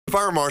The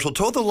fire marshal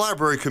told the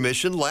Library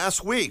Commission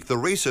last week the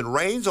recent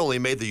rains only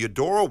made the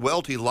Eudora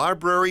Welty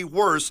Library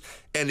worse,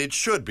 and it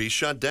should be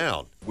shut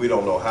down. We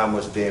don't know how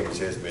much damage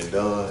has been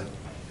done,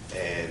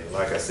 and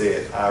like I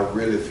said, I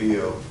really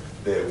feel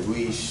that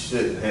we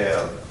shouldn't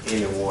have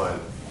anyone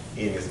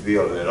in this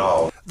building at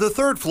all. The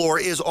third floor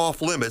is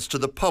off limits to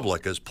the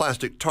public as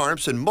plastic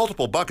tarps and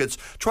multiple buckets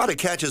try to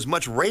catch as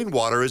much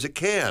rainwater as it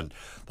can.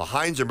 The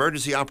Hines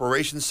Emergency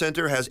Operations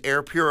Center has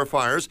air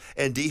purifiers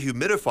and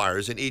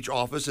dehumidifiers in each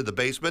office in the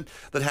basement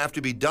that have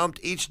to be dumped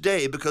each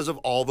day because of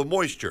all the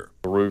moisture.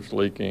 The roof's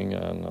leaking,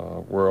 and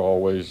we're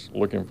always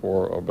looking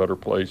for a better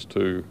place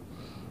to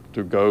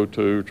go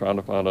to, trying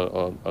to find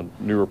a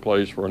newer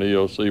place for an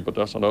EOC, but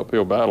that's an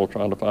uphill battle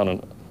trying to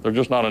find there's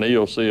just not an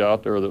EOC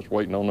out there that's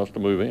waiting on us to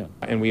move in.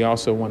 And we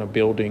also want a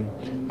building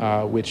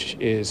which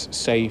is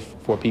safe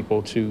for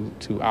people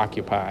to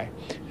occupy.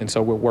 And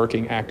so we're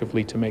working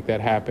actively to make that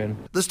happen.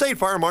 The state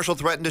fire marshal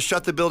threatened to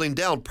shut the building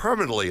down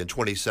permanently in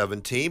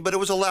 2017, but it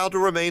was allowed to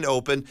remain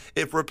open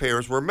if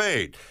repairs were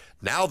made.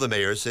 Now the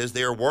mayor says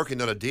they are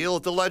working on a deal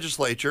at the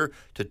legislature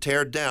to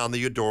tear down the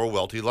Eudora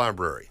Welty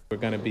Library. We're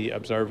going to be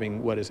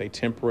observing what is a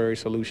temporary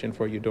solution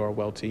for Eudora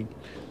Welty.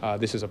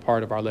 This is a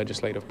part of our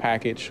legislative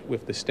package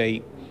with the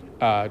state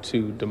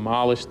to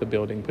demolish the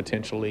building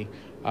potentially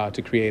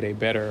to create a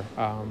better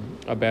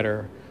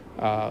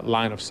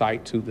line of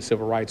sight to the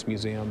Civil Rights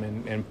Museum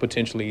and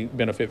potentially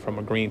benefit from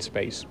a green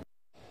space.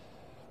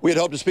 We had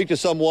hoped to speak to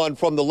someone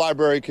from the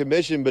Library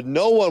Commission, but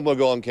no one will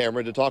go on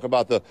camera to talk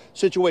about the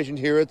situation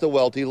here at the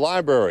Welty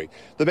Library.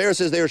 The mayor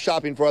says they are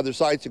shopping for other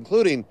sites,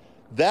 including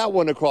that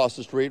one across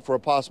the street for a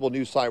possible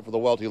new site for the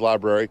Welty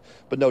Library,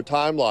 but no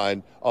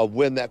timeline of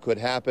when that could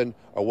happen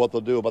or what they'll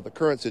do about the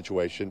current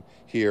situation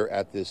here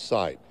at this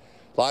site.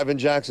 Live in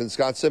Jackson,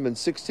 Scott Simmons,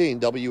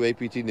 16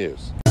 WAPT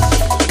News.